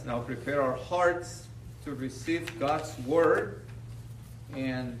Now prepare our hearts to receive God's word.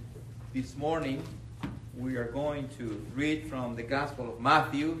 And this morning we are going to read from the Gospel of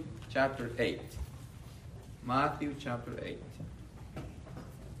Matthew, chapter 8. Matthew, chapter 8.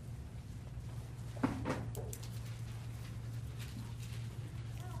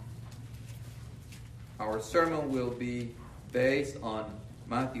 Our sermon will be based on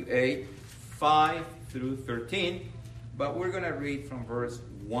Matthew 8, 5 through 13. But we're going to read from verse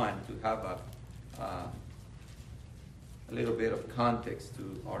 1 to have a little bit of context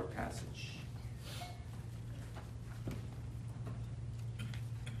to our passage.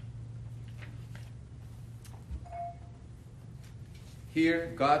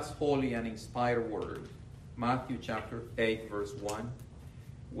 Hear God's holy and inspired word. Matthew chapter 8, verse 1.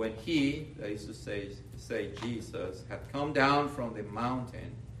 When he, that is to say Jesus, had come down from the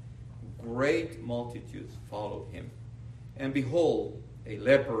mountain, great multitudes followed him. And behold, a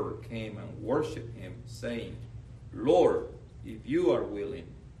leper came and worshipped him, saying, Lord, if you are willing,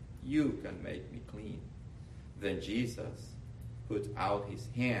 you can make me clean. Then Jesus put out his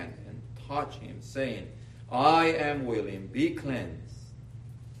hand and touched him, saying, I am willing, be cleansed.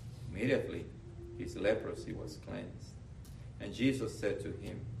 Immediately his leprosy was cleansed. And Jesus said to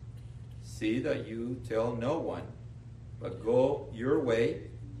him, see that you tell no one, but go your way,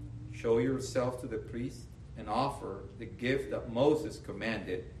 show yourself to the priest, and offer the gift that Moses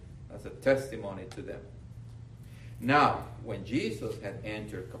commanded as a testimony to them. Now, when Jesus had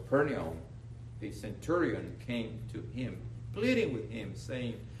entered Capernaum, a centurion came to him, pleading with him,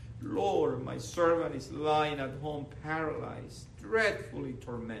 saying, Lord, my servant is lying at home paralyzed, dreadfully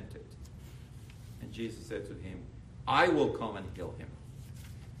tormented. And Jesus said to him, I will come and heal him.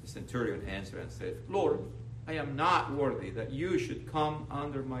 The centurion answered and said, Lord, I am not worthy that you should come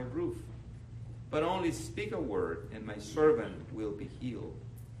under my roof. But only speak a word, and my servant will be healed.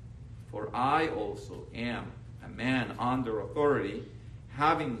 For I also am a man under authority,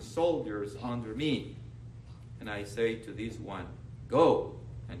 having soldiers under me. And I say to this one, go,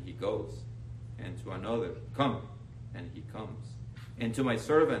 and he goes. And to another, come, and he comes. And to my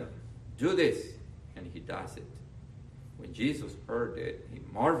servant, do this, and he does it. When Jesus heard it, he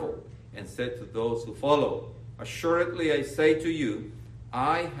marveled and said to those who followed, assuredly I say to you,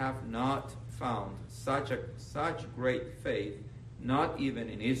 I have not found such great faith, not even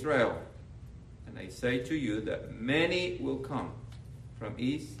in Israel. And I say to you that many will come from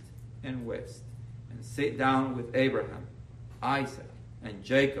east and west and sit down with Abraham, Isaac, and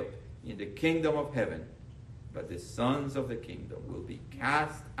Jacob in the kingdom of heaven. But the sons of the kingdom will be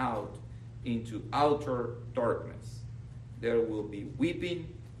cast out into outer darkness. There will be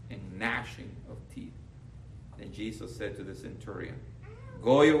weeping and gnashing of teeth. Then Jesus said to the centurion,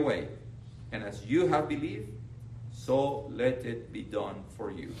 go your way. And as you have believed, so let it be done for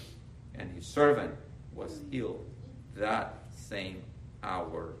you. And his servant was healed that same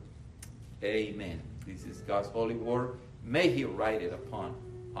hour. Amen. This is God's holy word. May he write it upon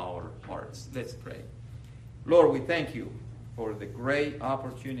our hearts. Let's pray. Lord, we thank you for the great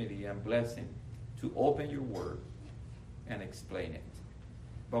opportunity and blessing to open your word and explain it.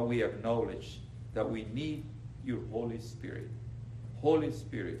 But we acknowledge that we need your Holy Spirit. Holy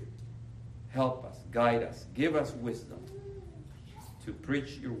Spirit, help us, guide us, give us wisdom to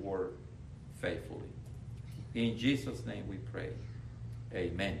preach your word faithfully. In Jesus' name we pray.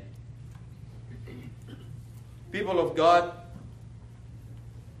 Amen. People of God,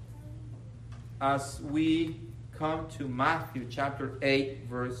 as we come to Matthew chapter 8,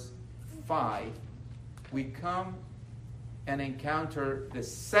 verse 5, we come and encounter the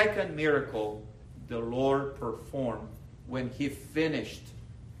second miracle the Lord performed when he finished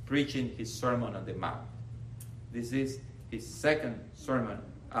preaching his Sermon on the Mount. This is his second sermon,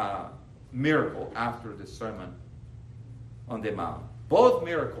 miracle after the Sermon on the Mount. Both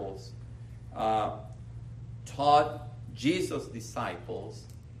miracles taught Jesus' disciples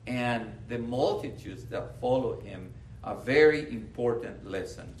and the multitudes that followed him a very important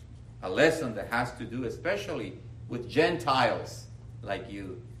lesson. A lesson that has to do especially with Gentiles like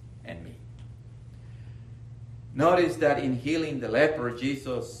you and me. Notice that in healing the leper,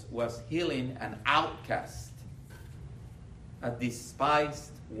 Jesus was healing an outcast, a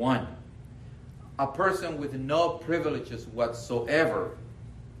despised one, a person with no privileges whatsoever,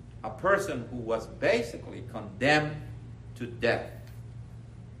 a person who was basically condemned to death.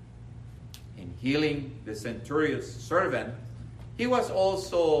 In healing the centurion's servant, he was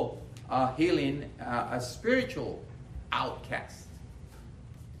also healing a spiritual outcast,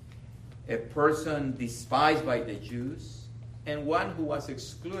 a person despised by the Jews, and one who was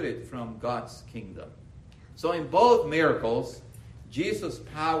excluded from God's kingdom. So in both miracles, Jesus'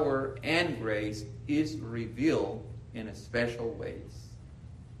 power and grace is revealed in special ways.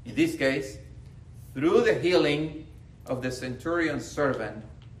 In this case, through the healing of the centurion's servant,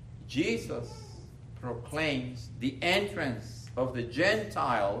 Jesus proclaims the entrance of the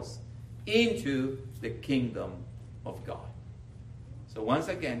Gentiles into the kingdom of God. So once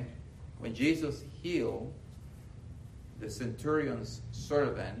again, when Jesus healed the centurion's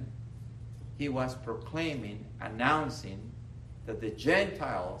servant, he was proclaiming, announcing that the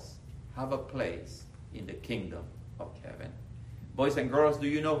Gentiles have a place in the kingdom of heaven. Boys and girls, do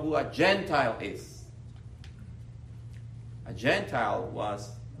you know who a Gentile is? A Gentile was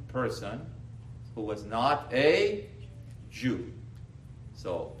a person who was not a Jew.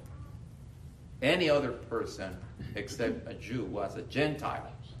 So, any other person except a Jew was a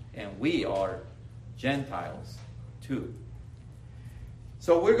Gentile. And we are Gentiles too.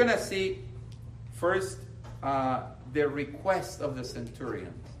 So we're going to see first the request of the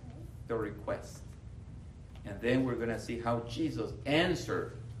centurion. The request. And then we're going to see how Jesus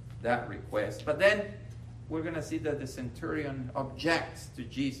answered that request. But then we're going to see that the centurion objects to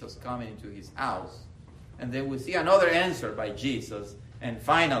Jesus coming into his house. And then we see another answer by Jesus. And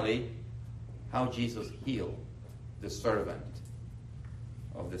finally, how Jesus healed the servant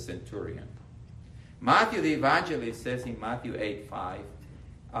of the centurion. Matthew the evangelist says in Matthew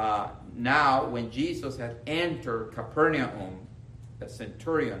 8:5, now when Jesus had entered Capernaum, the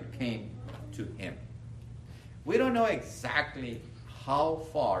centurion came to him. We don't know exactly how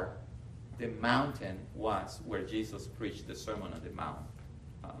far the mountain was where Jesus preached the Sermon on the Mount.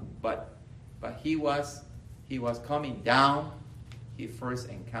 But he was coming down. He first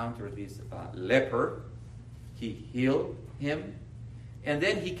encountered this leper. He healed him. And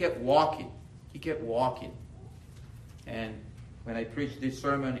then he kept walking. He kept walking. And when I preached this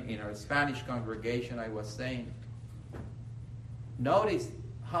sermon in our Spanish congregation, I was saying, notice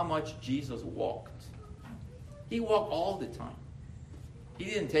how much Jesus walked. He walked all the time. He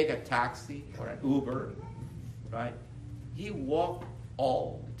didn't take a taxi or an Uber, right? He walked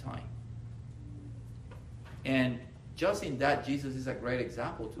all the time. And just in that, Jesus is a great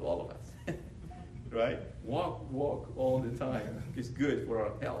example to all of us. Right? Walk all the time. It's good for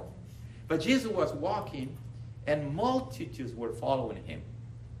our health. But Jesus was walking, and multitudes were following him.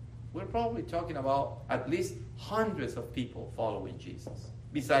 We're probably talking about at least hundreds of people following Jesus,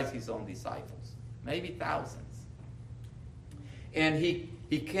 besides his own disciples. Maybe thousands. And he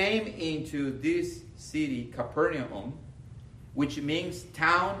came into this city, Capernaum, which means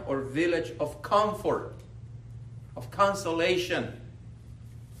town or village of comfort, of consolation,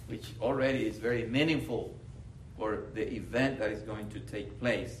 which already is very meaningful for the event that is going to take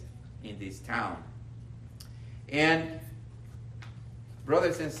place in this town. And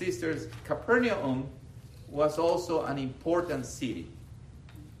brothers and sisters, Capernaum was also an important city.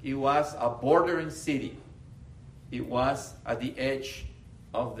 It was a bordering city. It was at the edge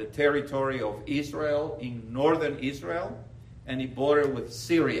of the territory of Israel, in northern Israel, and it bordered with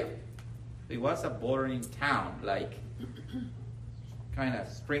Syria. It was a bordering town, like kind of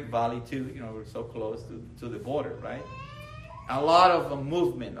Spring Valley too. You know, we're so close to the border, right? A lot of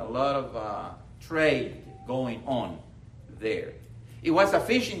movement, a lot of trade going on there. It was a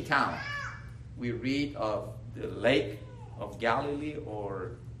fishing town. We read of the Lake of Galilee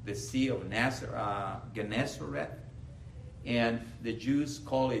or the Sea of Gennesaret. And the Jews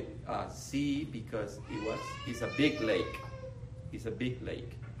call it sea because it's a big lake. It's a big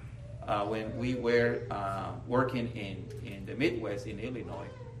lake. When we were working in the Midwest in Illinois,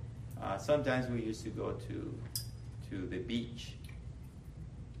 sometimes we used to go to the beach.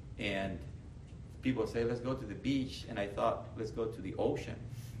 And people say, let's go to the beach. And I thought, let's go to the ocean.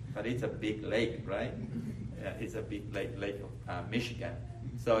 But it's a big lake, right? It's a big lake of Michigan.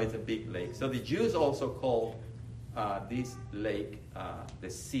 So it's a big lake. So the Jews also call this lake the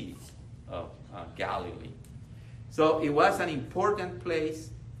Sea of Galilee. So it was an important place.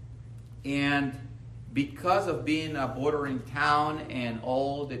 And because of being a bordering town and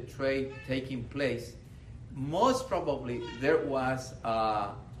all the trade taking place, most probably there was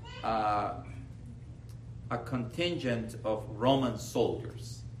a contingent of Roman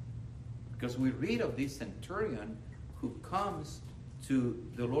soldiers. Because we read of this centurion who comes to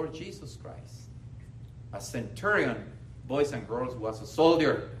the Lord Jesus Christ. A centurion, boys and girls, was a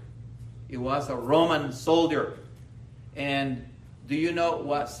soldier. He was a Roman soldier. And do you know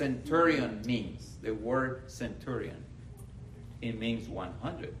what centurion means? The word centurion. It means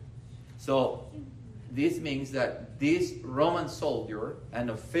 100. So this means that this Roman soldier,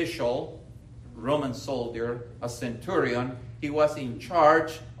 an official Roman soldier, a centurion, he was in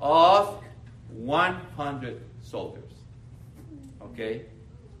charge of 100 soldiers. Okay?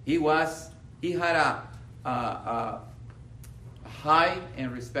 He had a high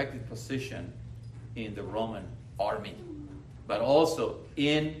and respected position in the Roman army, but also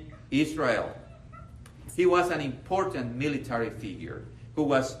in Israel. He was an important military figure who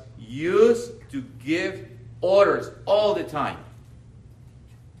was used to give orders all the time.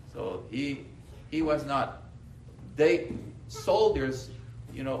 So he was not. Soldiers,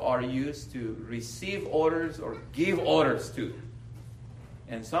 are used to receive orders or give orders to.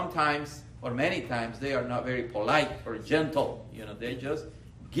 And sometimes, or many times, they are not very polite or gentle. They just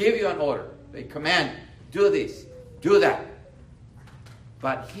give you an order. They command, do this, do that.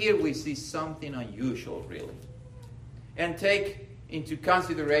 But here we see something unusual, really. And take into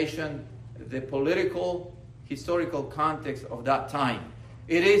consideration the political, historical context of that time.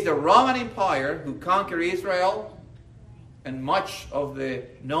 It is the Roman Empire who conquered Israel and much of the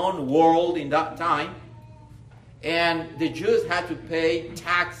known world in that time. And the Jews had to pay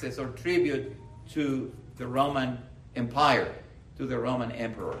taxes or tribute to the Roman Empire, to the Roman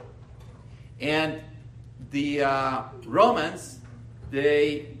emperor. And the Romans,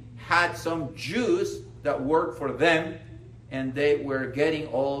 they had some Jews that worked for them, and they were getting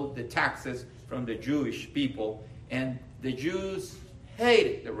all the taxes from the Jewish people. And the Jews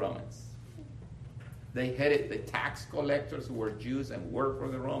hated the Romans. They hated the tax collectors who were Jews and worked for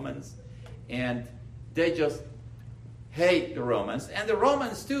the Romans. And they just hate the Romans. And the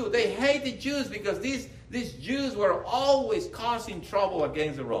Romans too, they hate the Jews because these Jews were always causing trouble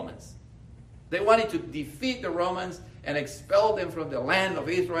against the Romans. They wanted to defeat the Romans and expel them from the land of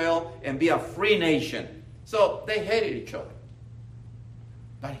Israel and be a free nation. So they hated each other.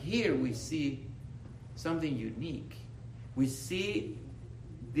 But here we see something unique. We see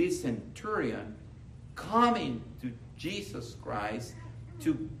this centurion coming to Jesus Christ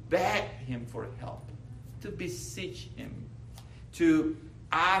to beg him for help, to beseech him, to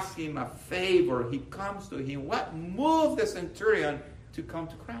ask him a favor. He comes to him. What moved the centurion to come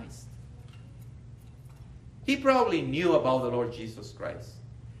to Christ? He probably knew about the Lord Jesus Christ.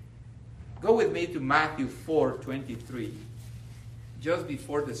 Go with me to Matthew 4:23, just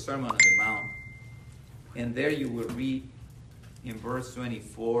before the Sermon on the Mount. And there you will read in verse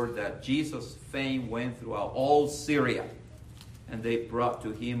 24 that Jesus' fame went throughout all Syria. And they brought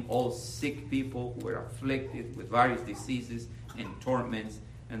to him all sick people who were afflicted with various diseases and torments,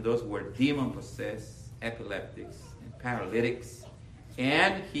 and those who were demon-possessed, epileptics, and paralytics.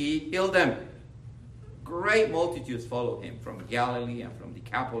 And he healed them. Great multitudes followed him from Galilee and from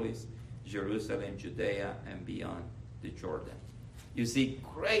Decapolis, Jerusalem, Judea, and beyond the Jordan. You see,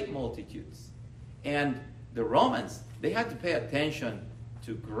 great multitudes. And the Romans, they had to pay attention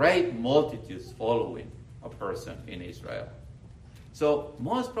to great multitudes following a person in Israel. So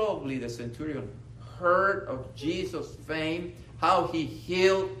most probably the centurion heard of Jesus' fame, how he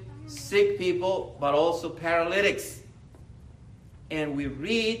healed sick people, but also paralytics. And we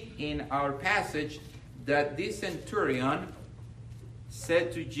read in our passage that this centurion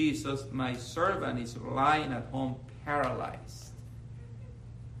said to Jesus, "My servant is lying at home paralyzed."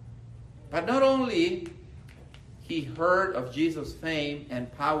 But not only he heard of Jesus' fame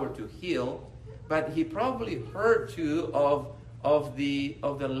and power to heal, but he probably heard too of the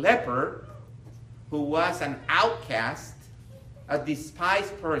leper, who was an outcast, a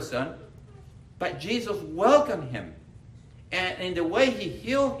despised person, but Jesus welcomed him. And in the way he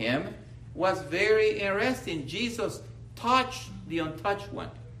healed him was very interesting. Jesus touched the untouched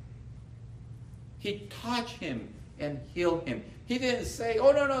one. He touched him and healed him. He didn't say,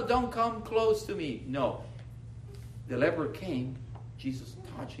 "Oh, no, don't come close to me." No. The leper came, Jesus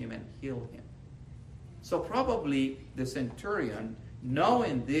touched him and healed him. So probably the centurion,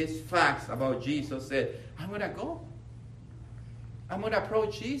 knowing these facts about Jesus, said, "I'm going to go. I'm going to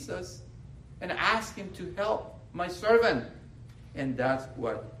approach Jesus and ask him to help my servant." And that's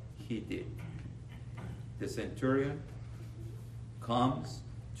what he did. The centurion comes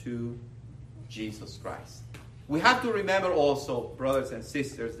to Jesus Christ. We have to remember also, brothers and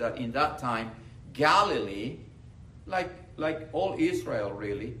sisters, that in that time, Galilee, like all Israel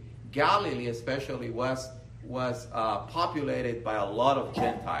really, Galilee especially was populated by a lot of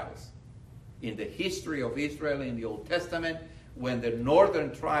Gentiles. In the history of Israel in the Old Testament, when the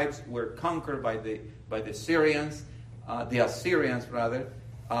northern tribes were conquered by the Syrians, the Assyrians rather,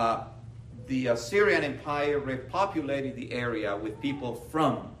 the Assyrian Empire repopulated the area with people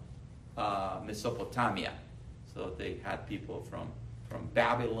from Mesopotamia. So they had people from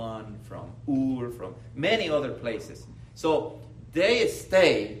Babylon, from Ur, from many other places. So they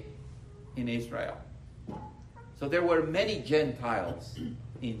stayed in Israel. So there were many Gentiles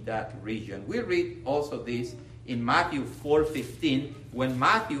in that region. We read also this in Matthew 4:15, when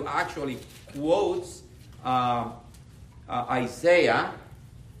Matthew actually quotes Isaiah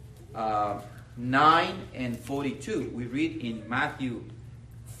 9:42. We read in Matthew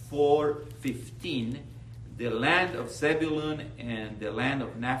 4:15, the land of Zebulun and the land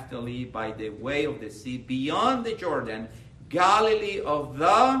of Naphtali by the way of the sea beyond the Jordan, Galilee of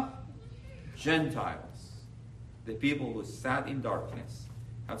the Gentiles. The people who sat in darkness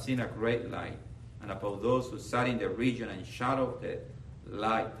have seen a great light, and about those who sat in the region and shadow of death,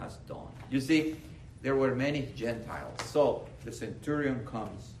 light has dawned. You see, there were many Gentiles. So the centurion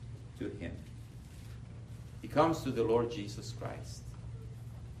comes to him. He comes to the Lord Jesus Christ.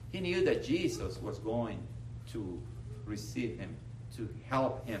 He knew that Jesus was going to receive him, to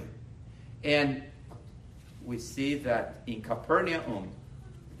help him. And we see that in Capernaum,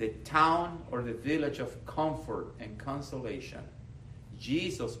 the town or the village of comfort and consolation,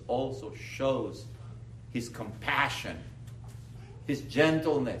 Jesus also shows his compassion, his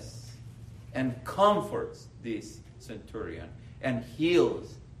gentleness, and comforts this centurion and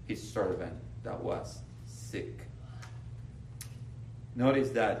heals his servant that was sick. Notice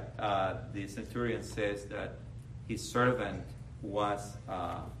that the centurion says that his servant was,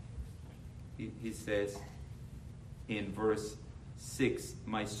 he says in verse 6,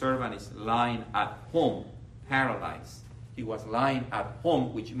 my servant is lying at home, paralyzed. He was lying at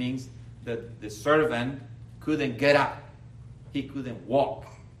home, which means that the servant couldn't get up. He couldn't walk.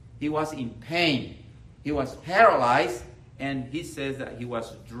 He was in pain. He was paralyzed, and he says that he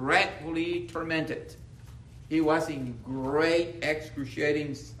was dreadfully tormented. He was in great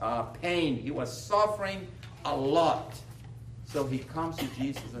excruciating pain. He was suffering a lot. So he comes to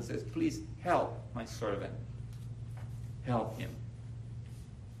Jesus and says, please help my servant. Help him.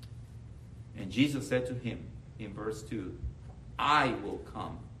 And Jesus said to him in verse 2, I will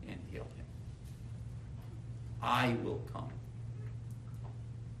come and heal him. I will come.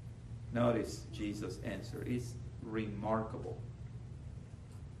 Notice Jesus' answer is remarkable.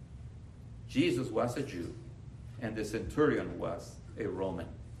 Jesus was a Jew, and the centurion was a Roman.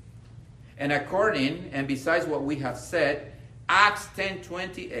 And besides what we have said, Acts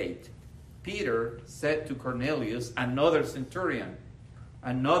 10:28, Peter said to Cornelius, another centurion,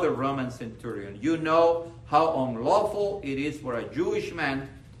 another Roman centurion, you know how unlawful it is for a Jewish man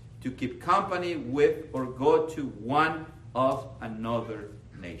to keep company with or go to one of another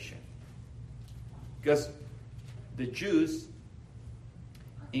nation. Because the Jews,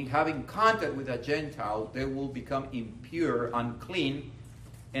 in having contact with a Gentile, they will become impure, unclean,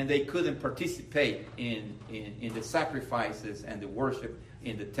 and they couldn't participate in the sacrifices and the worship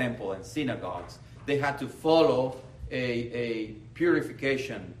in the temple and synagogues. They had to follow a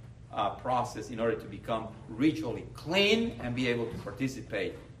purification process in order to become ritually clean and be able to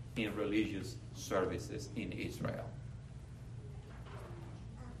participate in religious services in Israel.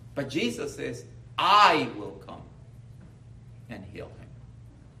 But Jesus says, I will come and heal him.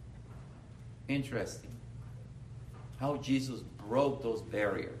 Interesting how Jesus broke those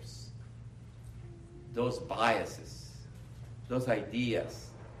barriers, those biases, those ideas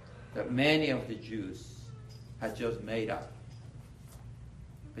that many of the Jews had just made up.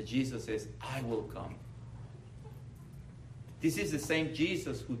 But Jesus says, I will come. This is the same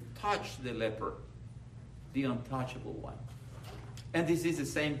Jesus who touched the leper, the untouchable one. And this is the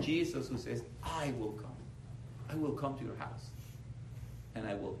same Jesus who says, I will come. I will come to your house and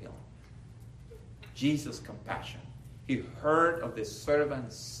I will heal. Jesus' compassion. He heard of the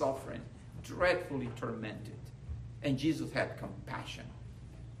servant suffering, dreadfully tormented. And Jesus had compassion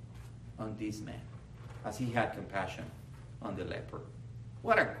on this man as he had compassion on the leper.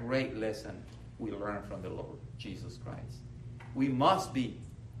 What a great lesson we learn from the Lord Jesus Christ. We must be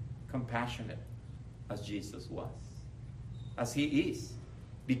compassionate as Jesus was, as he is,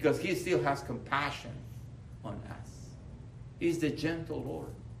 because he still has compassion on us. He's the gentle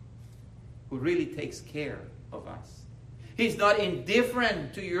Lord who really takes care of us. He's not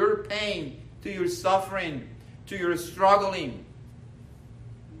indifferent to your pain, to your suffering, to your struggling.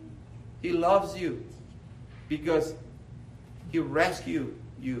 He loves you because he rescued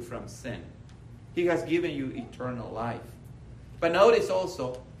you from sin. He has given you eternal life. But notice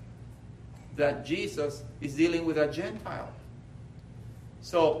also that Jesus is dealing with a Gentile.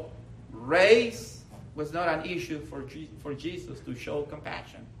 So race was not an issue for Jesus to show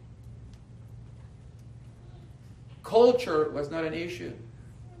compassion. Culture was not an issue.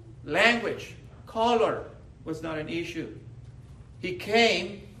 Language, color was not an issue. He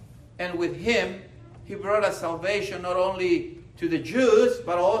came, and with him, he brought a salvation not only to the Jews,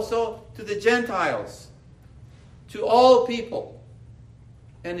 but also to the Gentiles, to all people.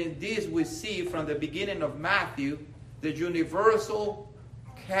 And in this we see from the beginning of Matthew the universal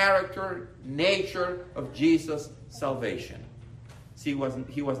character, nature of Jesus' salvation. See,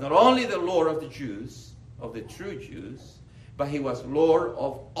 he was not only the Lord of the Jews, of the true Jews, but he was Lord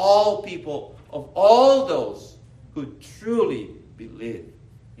of all people, of all those who truly believe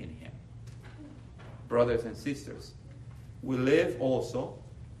in him. Brothers and sisters, we live also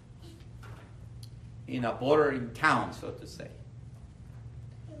in a bordering town, so to say.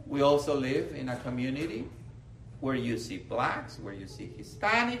 We also live in a community where you see blacks, where you see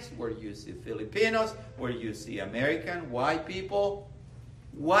Hispanics, where you see Filipinos, where you see American, white people.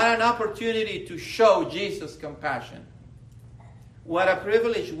 What an opportunity to show Jesus' compassion. What a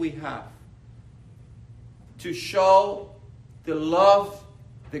privilege we have to show the love,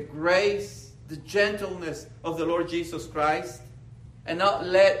 the grace, the gentleness of the Lord Jesus Christ, and not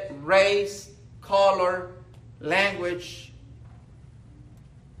let race, color, language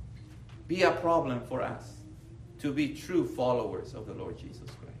be a problem for us to be true followers of the Lord Jesus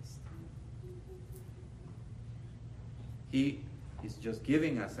Christ. He is just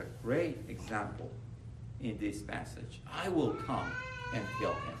giving us a great example in this passage. I will come and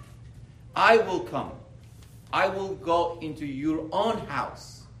heal him. I will come. I will go into your own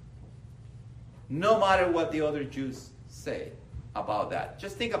house. No matter what the other Jews say about that.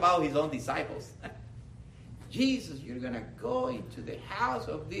 Just think about his own disciples. Jesus, you're going to go into the house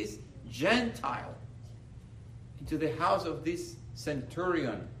of this Gentile, into the house of this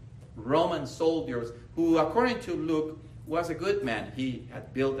centurion, Roman soldiers, who, according to Luke, was a good man. He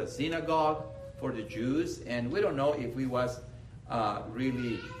had built a synagogue for the Jews, and we don't know if he was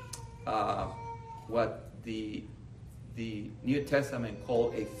really what the New Testament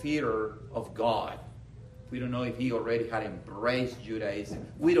called a fearer of God. We don't know if he already had embraced Judaism.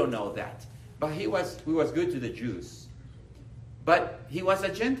 We don't know that. But he was good to the Jews. But he was a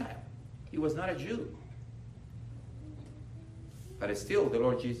Gentile. He was not a Jew. But still, the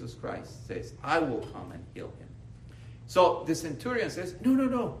Lord Jesus Christ says, I will come and heal him. So the centurion says,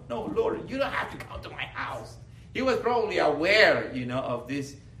 no, Lord, you don't have to come to my house. He was probably aware, of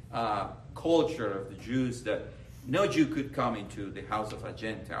this culture of the Jews, that no Jew could come into the house of a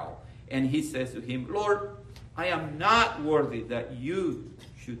Gentile. And he says to him, Lord, I am not worthy that you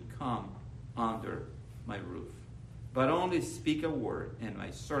should come under my roof, but only speak a word, and my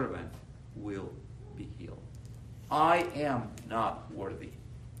servant will be healed. I am not worthy.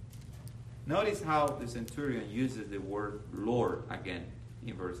 Notice how the centurion uses the word Lord again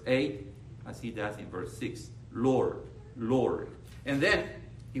in verse 8, as he does in verse 6. Lord, Lord. And then,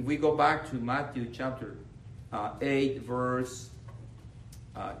 if we go back to Matthew chapter 8, verse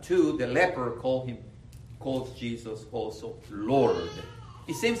 2, the leper calls Jesus also Lord.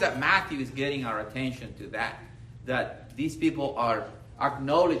 It seems that Matthew is getting our attention to that these people are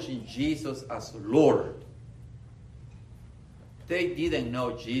acknowledging Jesus as Lord. They didn't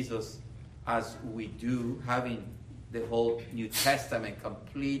know Jesus as we do, having the whole New Testament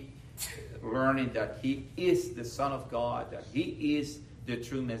complete, learning that he is the Son of God, that he is the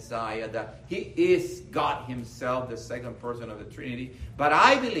true Messiah, that he is God himself, the second person of the Trinity. But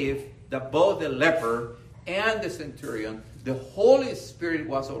I believe that both the leper and the centurion, the Holy Spirit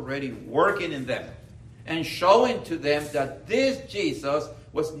was already working in them and showing to them that this Jesus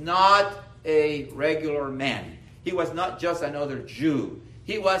was not a regular man. He was not just another Jew.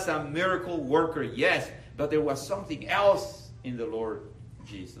 He was a miracle worker, yes, but there was something else in the Lord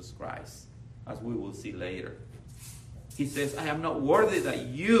Jesus Christ, as we will see later. He says, I am not worthy that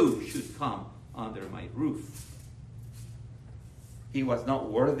you should come under my roof. He was not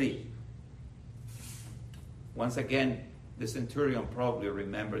worthy. Once again, the centurion probably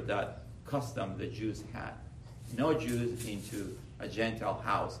remembered that custom the Jews had. No Jews into a Gentile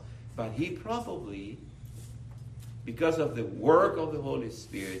house. But he probably, because of the work of the Holy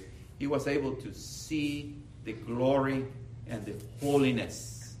Spirit, he was able to see the glory and the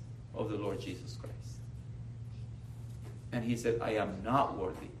holiness of the Lord Jesus Christ. And he said, I am not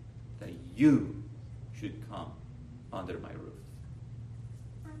worthy that you should come under my roof.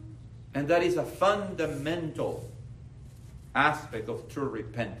 And that is a fundamental aspect of true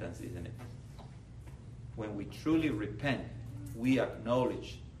repentance, isn't it? When we truly repent, we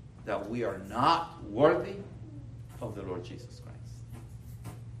acknowledge that we are not worthy of the Lord Jesus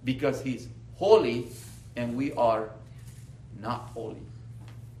Christ. Because he's holy and we are not holy.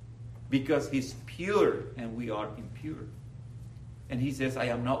 Because he's pure and we are impure. And he says, I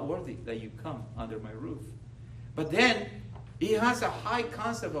am not worthy that you come under my roof. But then, he has a high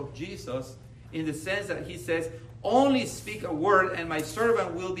concept of Jesus in the sense that he says, only speak a word and my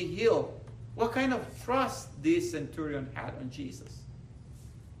servant will be healed. What kind of trust this centurion had on Jesus?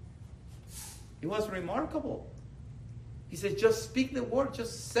 It was remarkable. He said, just speak the word.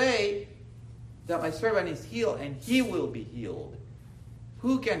 Just say that my servant is healed, and he will be healed.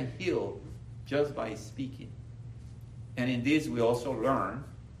 Who can heal just by speaking? And in this we also learn,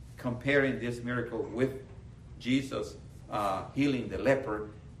 comparing this miracle with Jesus healing the leper,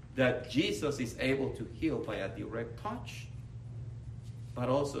 that Jesus is able to heal by a direct touch, but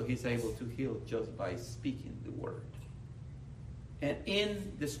also he's able to heal just by speaking the word. And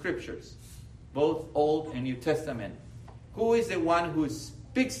in the scriptures, both Old and New Testament, who is the one who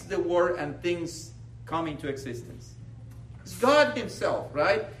speaks the word and things come into existence? It's God himself,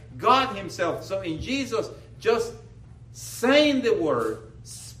 right? God himself. So in Jesus, just saying the word,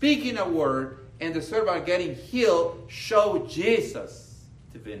 speaking a word, and the servant getting healed, show Jesus'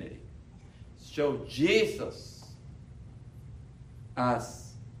 divinity. Show Jesus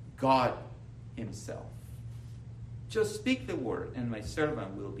as God himself. Just speak the word, and my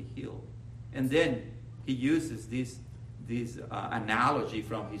servant will be healed. And then he uses this analogy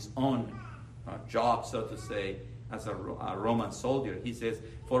from his own job, so to say, as a Roman soldier. He says,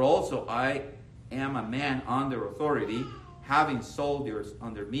 for also I am a man under authority, having soldiers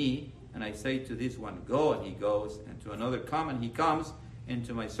under me, and I say to this one, go, and he goes, and to another, come, and he comes, and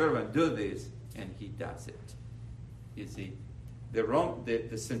to my servant, do this, and he does it. You see,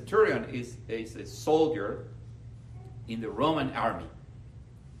 the centurion is a soldier in the Roman army.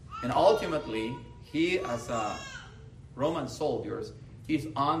 And ultimately, he, as a Roman soldier, he's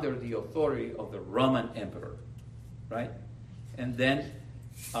under the authority of the Roman emperor, right? And then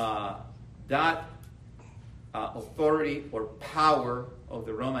that authority or power of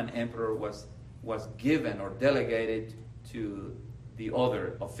the Roman emperor was given or delegated to the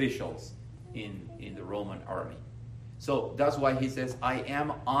other officials in the Roman army. So that's why he says, I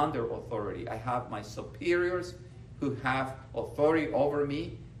am under authority. I have my superiors who have authority over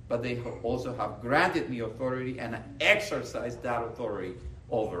me, but they also have granted me authority, and I exercise that authority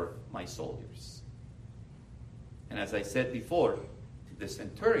over my soldiers. And as I said before, the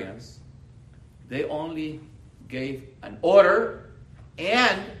centurions, they only gave an order,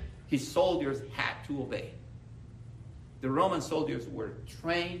 and his soldiers had to obey. The Roman soldiers were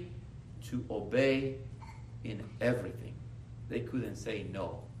trained to obey in everything. They couldn't say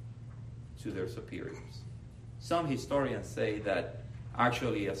no to their superiors. Some historians say that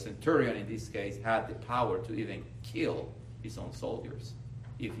actually a centurion in this case had the power to even kill his own soldiers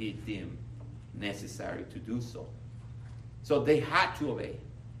if he deemed necessary to do so. So they had to obey.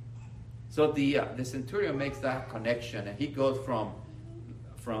 So the centurion makes that connection, and he goes from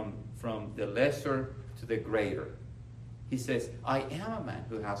the lesser to the greater. He says, I am a man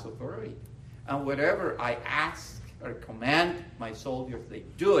who has authority. And whatever I ask or command my soldiers, they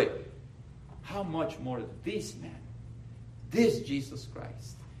do it. How much more this man, this Jesus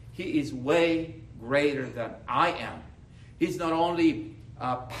Christ? He is way greater than I am. He's not only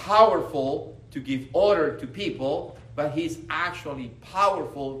powerful to give order to people, but he's actually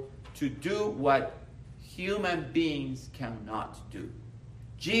powerful to do what human beings cannot do.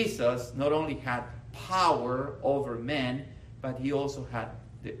 Jesus not only had power over men, but he also had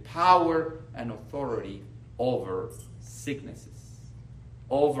the power and authority over sicknesses,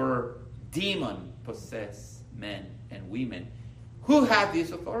 over demon-possessed men and women. Who had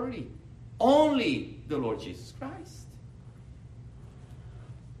this authority? Only the Lord Jesus Christ.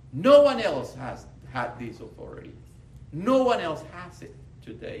 No one else has had this authority. No one else has it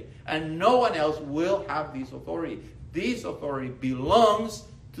today. And no one else will have this authority. This authority belongs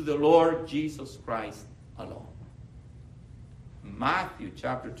to the Lord Jesus Christ alone. Matthew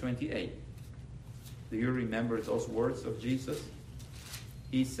chapter 28. Do you remember those words of Jesus?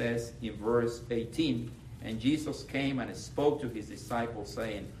 He says in verse 18, and Jesus came and spoke to his disciples,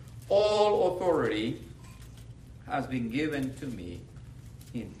 saying, all authority has been given to me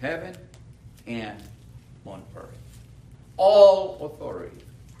in heaven and on earth. All authority.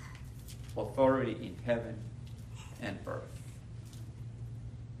 Authority in heaven and earth.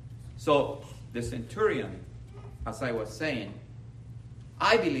 So the centurion, as I was saying,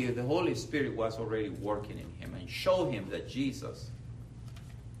 I believe the Holy Spirit was already working in him and showed him that Jesus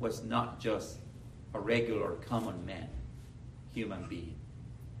was not just a regular common man, human being,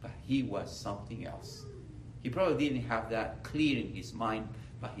 but he was something else. He probably didn't have that clear in his mind,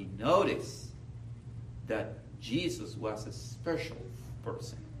 but he noticed that Jesus was a special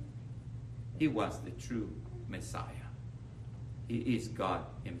person. He was the true Messiah. He is God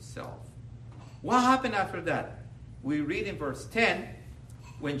himself. What happened after that? We read in verse 10,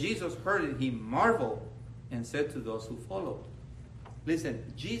 when Jesus heard it, he marveled and said to those who followed. Listen,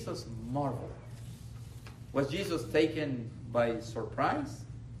 Jesus marveled. Was Jesus taken by surprise?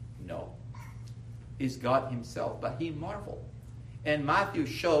 No. is God himself, but he marveled. And Matthew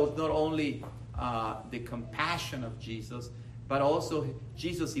shows not only the compassion of Jesus, but also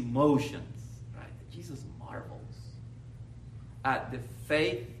Jesus' emotions. Right? Jesus marvels at the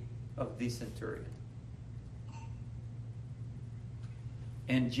faith of this centurion.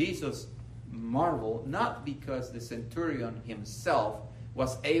 And Jesus marveled not because the centurion himself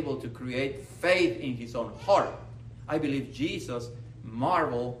was able to create faith in his own heart. I believe Jesus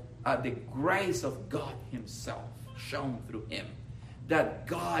marveled at the grace of God himself shown through him. That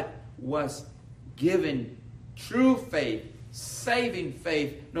God was giving true faith, saving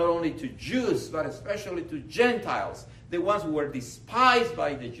faith, not only to Jews, but especially to Gentiles, the ones who were despised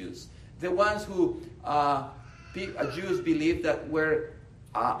by the Jews, the ones who Jews believed that were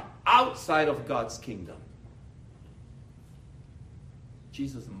outside of God's kingdom.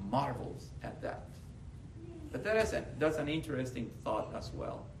 Jesus marvels at that. But that's an interesting thought as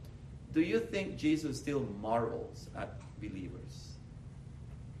well. Do you think Jesus still marvels at believers?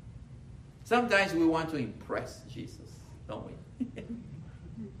 Sometimes we want to impress Jesus, don't we?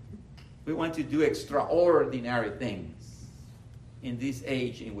 We want to do extraordinary things in this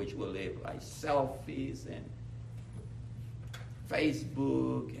age in which we live, like selfies and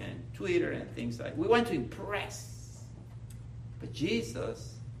Facebook and Twitter and things like that. We want to impress. But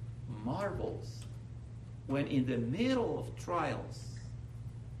Jesus marvels when in the middle of trials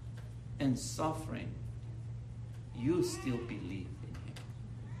and suffering, you still believe in him.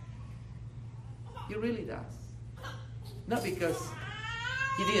 He really does. Not because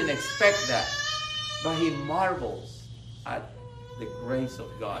he didn't expect that, but he marvels at the grace of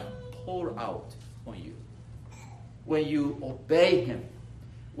God poured out on you. When you obey him,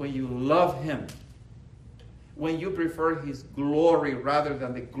 when you love him, when you prefer his glory rather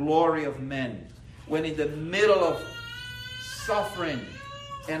than the glory of men, when in the middle of suffering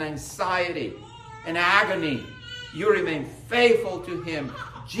and anxiety and agony, you remain faithful to him,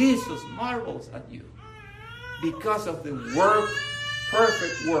 Jesus marvels at you because of the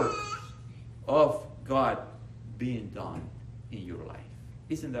perfect work of God being done in your life.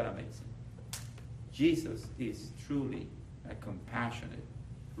 Isn't that amazing? Jesus is truly a compassionate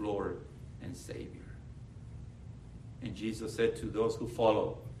Lord and Savior. And Jesus said to those who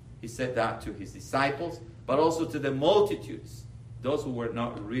follow, he said that to his disciples, but also to the multitudes, those who were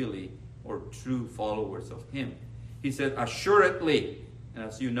not really or true followers of him. He said, assuredly, and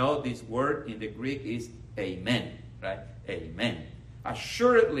as you know, this word in the Greek is amen, right? Amen.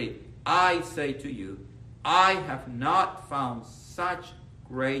 Assuredly, I say to you, I have not found such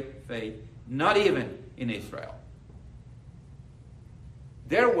great faith, not even in Israel.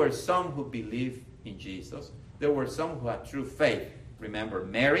 There were some who believed in Jesus. There were some who had true faith. Remember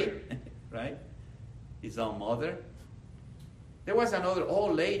Mary, right? His own mother. There was another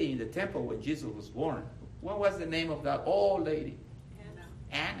old lady in the temple when Jesus was born. What was the name of that old lady?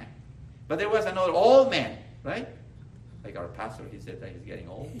 Anna. But there was another old man, right? Like our pastor, he said that he's getting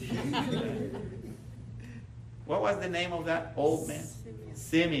old. What was the name of that old man?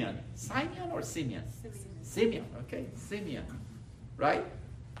 Simeon. Simeon or Simeon? Simeon, okay. Simeon, right?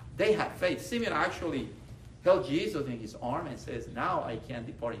 They had faith. Simeon actually held Jesus in his arm and says, now I can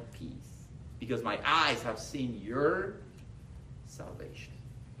depart in peace because my eyes have seen your salvation.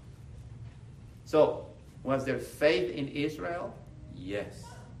 So, was there faith in Israel? Yes.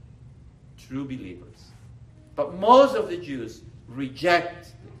 True believers. But most of the Jews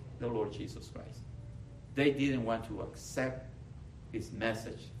reject the Lord Jesus Christ. They didn't want to accept his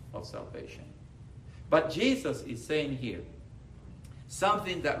message of salvation. But Jesus is saying here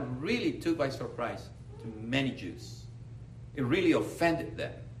something that really took by surprise to many Jews. It really offended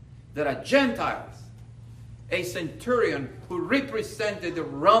them. There are Gentiles, a centurion who represented the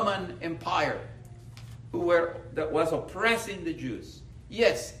Roman Empire, that was oppressing the Jews.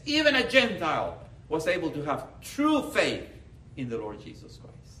 Yes, even a Gentile was able to have true faith in the Lord Jesus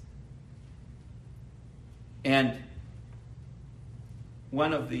Christ. And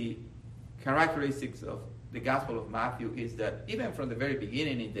one of the characteristics of the Gospel of Matthew is that even from the very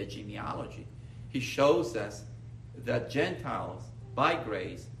beginning in the genealogy, he shows us that Gentiles, by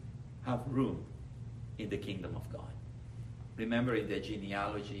grace, have room in the kingdom of God. Remember in the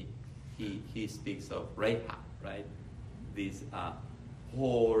genealogy, he speaks of Rahab, right? This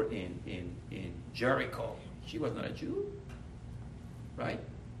whore in Jericho. She was not a Jew, right?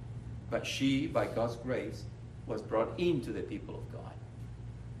 But she, by God's grace, was brought into the people of God.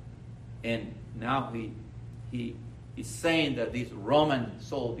 And now he is saying that this Roman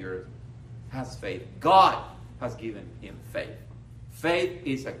soldier has faith. God has given him faith. Faith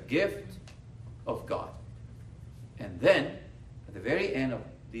is a gift of God. And then, at the very end of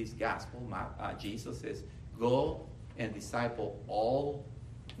this gospel, Jesus says, go and disciple all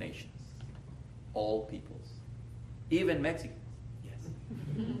nations, all peoples, even Mexicans, yes.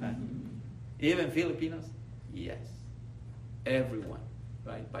 Even Filipinos, yes. Everyone,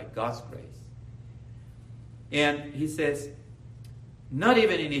 right, by God's grace. And he says, not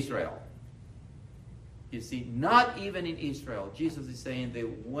even in Israel. You see, not even in Israel. Jesus is saying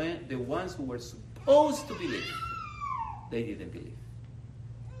the ones who were supposed to believe, they didn't believe.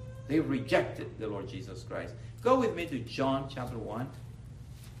 They rejected the Lord Jesus Christ. Go with me to John chapter 1.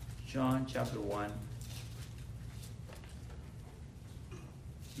 John chapter 1.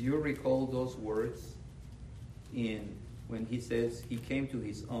 You recall those words when he says he came to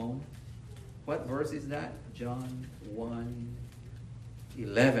his own. What verse is that? John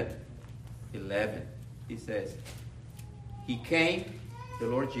 1:11. 11. He says, he came, the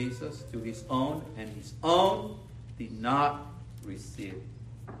Lord Jesus, to his own, and his own did not receive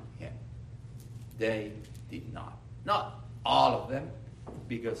him. They did not. Not all of them,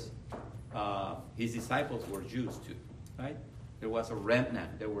 because his disciples were Jews too, right? There was a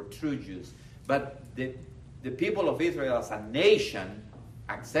remnant. There were true Jews. But the people of Israel as a nation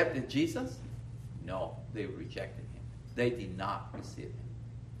accepted Jesus? No, they rejected him. They did not receive him.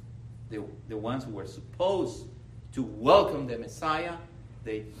 The ones who were supposed to welcome the Messiah,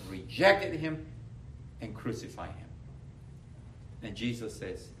 they rejected him and crucified him. And Jesus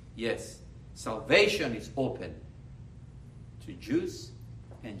says, yes, salvation is open to Jews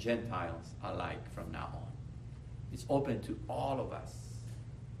and Gentiles alike from now on. It's open to all of us.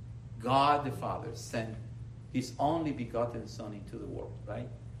 God the Father sent his only begotten Son into the world, right?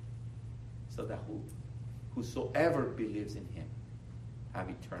 So that whosoever believes in him have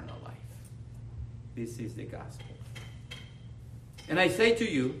eternal life. This is the gospel. And I say to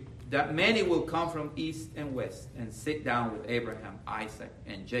you that many will come from east and west and sit down with Abraham, Isaac,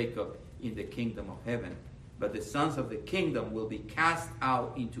 and Jacob in the kingdom of heaven. But the sons of the kingdom will be cast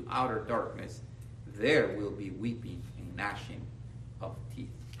out into outer darkness. There will be weeping and gnashing of teeth.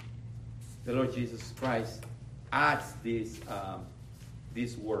 The Lord Jesus Christ adds these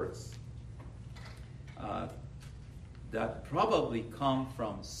words that probably come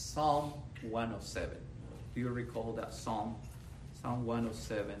from Psalm 107. Do you recall that Psalm? Psalm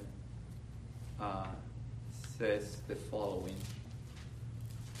 107 says the following.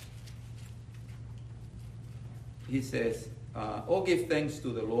 He says, oh, give thanks to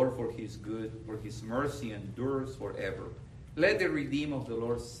the Lord for his good, for his mercy endures forever. Let the redeemed of the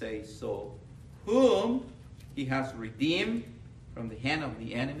Lord say so, whom he has redeemed from the hand of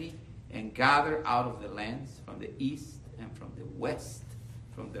the enemy and gathered out of the lands from the east and from the west,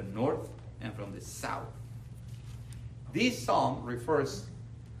 from the north and from the south. This psalm refers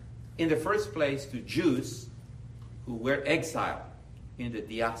in the first place to Jews who were exiled in the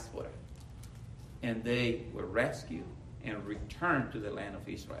diaspora. And they were rescued and returned to the land of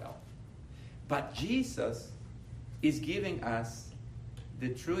Israel. But Jesus is giving us the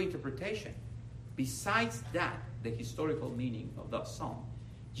true interpretation. Besides that, the historical meaning of that psalm,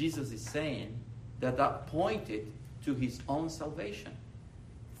 Jesus is saying that pointed to his own salvation.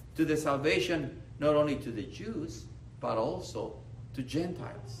 To the salvation not only to the Jews, but also to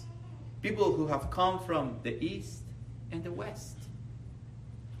Gentiles. People who have come from the east and the west.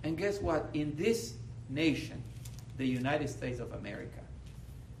 And guess what? In this nation, the United States of America,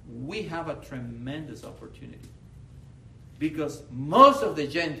 we have a tremendous opportunity. Because most of the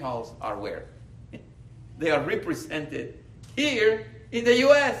Gentiles are where? They are represented here in the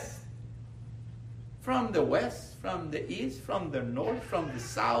U.S. From the west, from the east, from the north, from the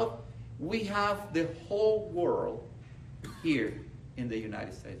south. We have the whole world here in the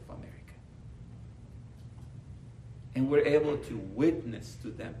United States of America. And we're able to witness to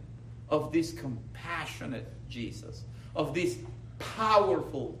them of this compassionate Jesus, of this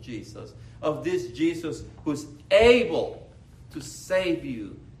powerful Jesus, of this Jesus who's able to save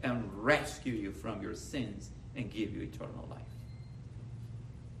you and rescue you from your sins and give you eternal life.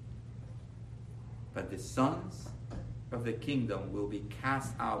 But the sons of the kingdom will be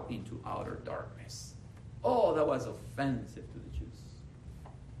cast out into outer darkness. Oh, that was offensive to the Jews.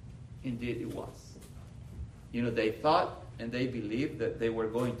 Indeed it was. You know, they thought and they believed that they were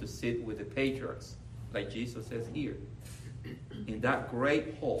going to sit with the patriarchs, like Jesus says here, in that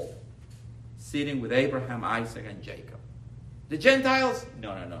great hall, sitting with Abraham, Isaac, and Jacob. The Gentiles?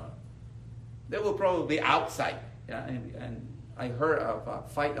 No. They will probably be outside. Yeah, and I heard of a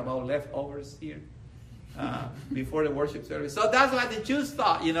fight about leftovers here before the worship service. So that's what the Jews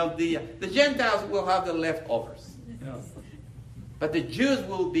thought. You know, the Gentiles will have the leftovers. You know. But the Jews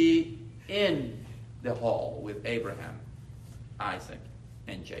will be in the hall with Abraham, Isaac,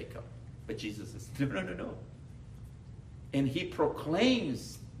 and Jacob. But Jesus says, no. And he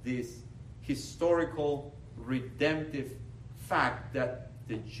proclaims this historical, redemptive fact that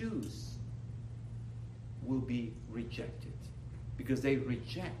the Jews will be rejected because they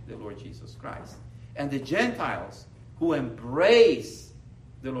reject the Lord Jesus Christ. And the Gentiles who embrace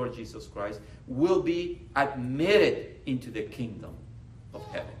the Lord Jesus Christ will be admitted into the kingdom of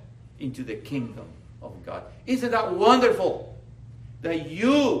heaven, into the kingdom of God. Isn't that wonderful? That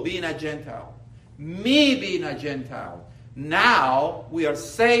you being a Gentile, me being a Gentile, now we are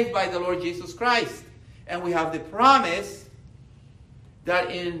saved by the Lord Jesus Christ. And we have the promise that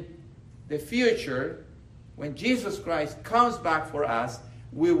in the future, when Jesus Christ comes back for us,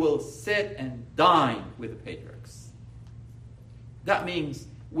 we will sit and dine with the patriarchs. That means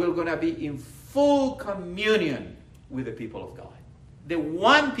we're going to be in full communion with the people of God. The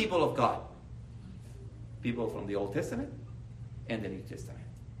one people of God. People from the Old Testament and the New Testament.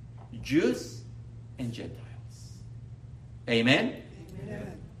 Jews and Gentiles. Amen?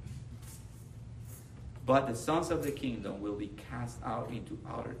 Amen. But the sons of the kingdom will be cast out into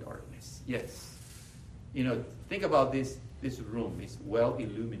outer darkness. Yes. You know, think about this. This room is well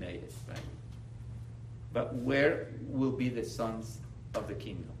illuminated, right? But where will be the sons of the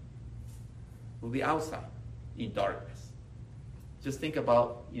kingdom? Will be outside in darkness. Just think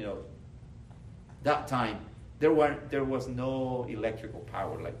about, you know, that time. There was no electrical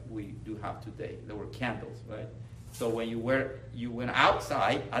power like we do have today. There were candles, right? So when you went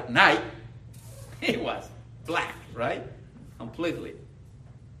outside at night, it was black, right? Completely.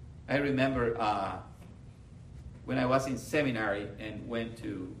 I remember when I was in seminary and went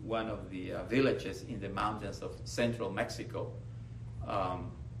to one of the villages in the mountains of central Mexico.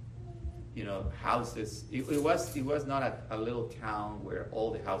 You know, houses. It was not a little town where all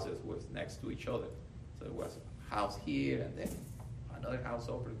the houses was next to each other. So it was a house here and then another house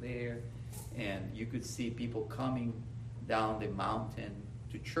over there, and you could see people coming down the mountain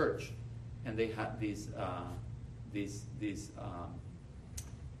to church, and they had this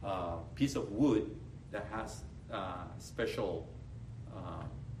piece of wood that has special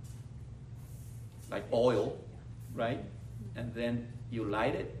like oil, right? And then you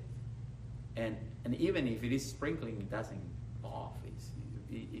light it. And even if it is sprinkling, it doesn't off.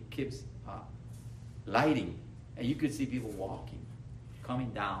 It keeps lighting. And you could see people walking,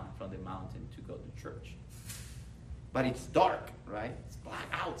 coming down from the mountain to go to church. But it's dark, right? It's black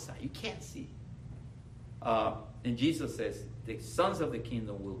outside. You can't see. And Jesus says, the sons of the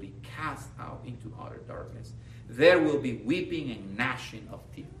kingdom will be cast out into utter darkness. There will be weeping and gnashing of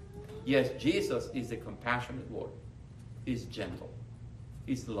teeth. Yes, Jesus is the compassionate Lord. He's gentle.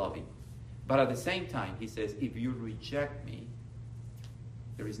 He's loving. But at the same time, he says, if you reject me,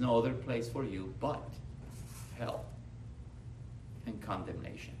 there is no other place for you but hell and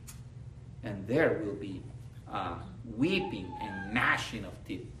condemnation. And there will be weeping and gnashing of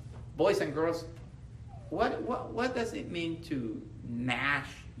teeth. Boys and girls, what does it mean to gnash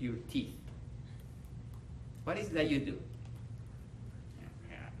your teeth? What is it that you do?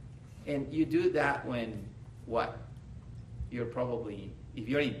 And you do that when what? You're probably, if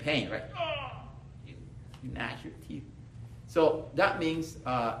you're in pain, right? You gnash your teeth. So that means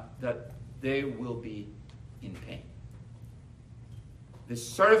that they will be in pain. The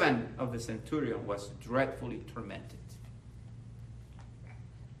servant of the centurion was dreadfully tormented.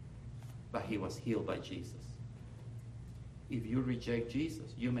 But he was healed by Jesus. If you reject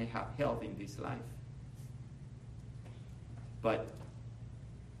Jesus, you may have health in this life. But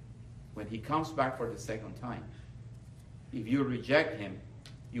when he comes back for the second time, if you reject him,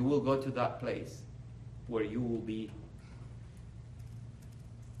 you will go to that place where you will be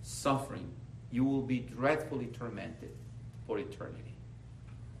suffering. You will be dreadfully tormented for eternity.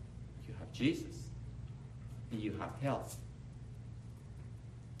 You have Jesus and you have health.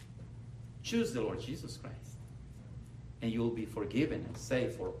 Choose the Lord Jesus Christ and you will be forgiven and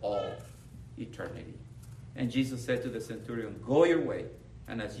saved for all eternity. And Jesus said to the centurion, go your way,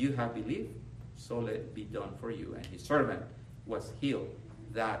 and as you have believed, so let it be done for you. And his servant was healed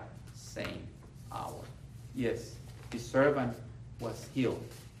that same hour. Yes, his servant was healed.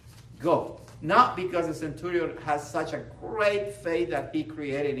 Go. Not because the centurion has such a great faith that he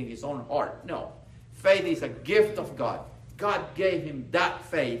created in his own heart. No. Faith is a gift of God. God gave him that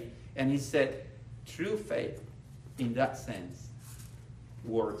faith, and he said, true faith, in that sense,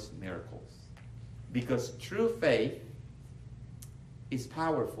 works miracles. Because true faith is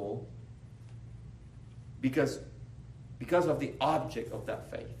powerful because of the object of that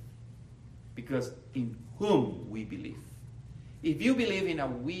faith. Because in whom we believe. If you believe in a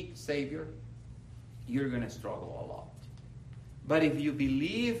weak Savior, you're going to struggle a lot. But if you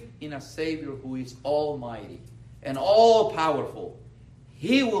believe in a Savior who is almighty and all-powerful,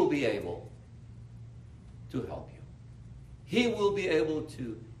 He will be able to help you. He will be able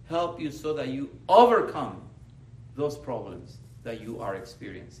to help you so that you overcome those problems that you are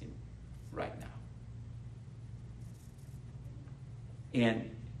experiencing right now.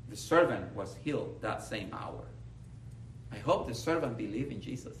 And the servant was healed that same hour. I hope the servant believed in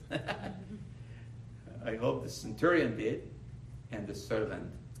Jesus. I hope the centurion did, and the servant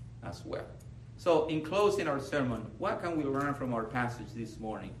as well. So in closing our sermon, what can we learn from our passage this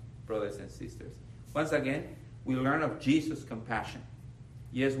morning, brothers and sisters? Once again, we learn of Jesus' compassion.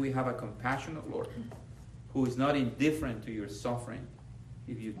 Yes, we have a compassionate Lord who is not indifferent to your suffering.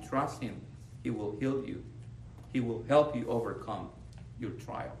 If you trust Him, He will heal you. He will help you overcome your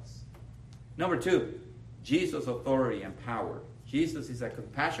trials. Number 2, Jesus' authority and power. Jesus is a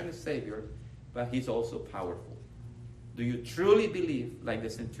compassionate Savior, but He's also powerful. Do you truly believe, like the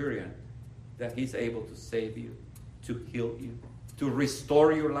centurion, that He's able to save you, to heal you, to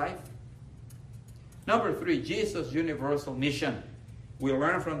restore your life? Number 3, Jesus' universal mission. We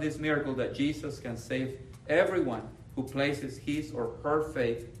learn from this miracle that Jesus can save everyone who places his or her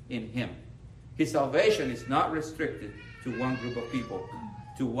faith in Him. His salvation is not restricted to one group of people,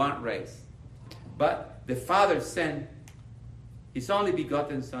 to one race. But the Father sent His only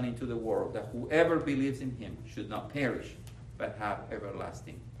begotten Son into the world, that whoever believes in Him should not perish, but have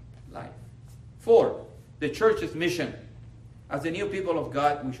everlasting life. 4, the church's mission. As the new people of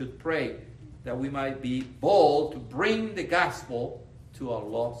God, we should pray that we might be bold to bring the gospel to a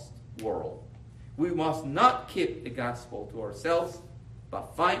lost world. We must not keep the gospel to ourselves,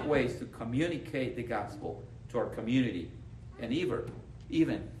 but find ways to communicate the gospel to our community and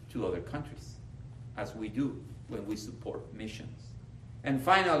even to other countries, as we do when we support missions. And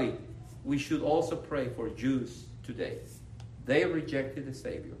finally, we should also pray for Jews today. They rejected the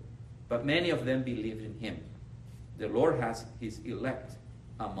Savior, but many of them believed in Him. The Lord has His elect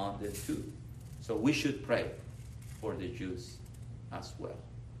among them too. So we should pray for the Jews as well.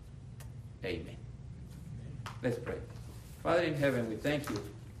 Amen. Let's pray. Father in heaven, we thank You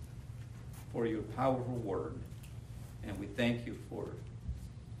for Your powerful word. And we thank You for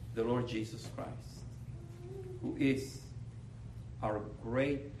the Lord Jesus Christ, who is our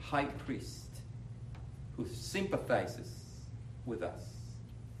great high priest, who sympathizes with us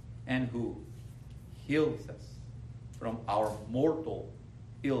and who heals us from our mortal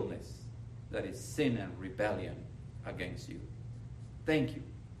illness that is sin and rebellion against You. Thank You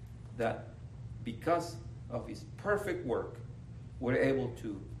that because of His perfect work, we're able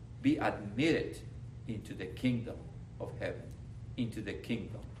to be admitted into the kingdom of heaven, into the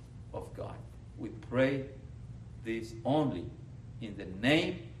kingdom of God. We pray this only in the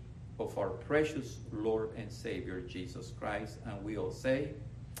name of our precious Lord and Savior, Jesus Christ. And we all say,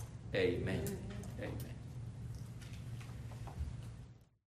 Amen. Amen.